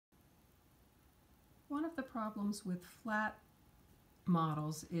the problems with flat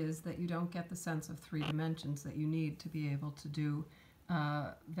models is that you don't get the sense of 3 dimensions that you need to be able to do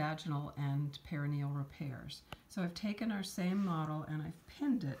vaginal and perineal repairs. So I've taken our same model and I've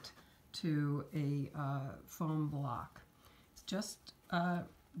pinned it to a foam block. It's just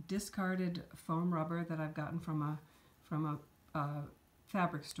discarded foam rubber that I've gotten from a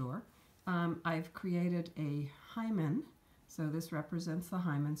fabric store. I've created a hymen, so this represents the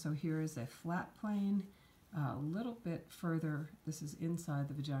hymen. So here is a flat plane, a little bit further, this is inside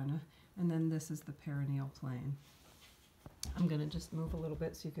the vagina, and then this is the perineal plane. I'm going to just move a little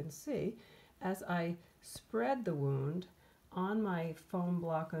bit so you can see. As I spread the wound on my foam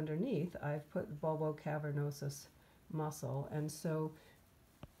block underneath, I've put bulbocavernosus muscle, and so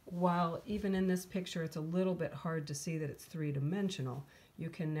while even in this picture it's a little bit hard to see that it's 3-dimensional, you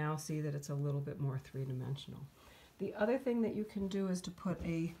can now see that it's a little bit more 3-dimensional. The other thing that you can do is to put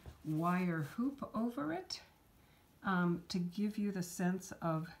a wire hoop over it to give you the sense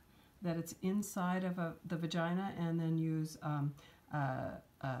of that it's inside of the vagina, and then use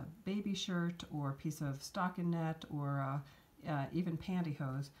a baby shirt or a piece of stockinette or even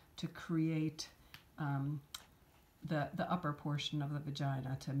pantyhose to create the upper portion of the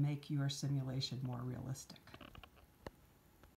vagina to make your simulation more realistic.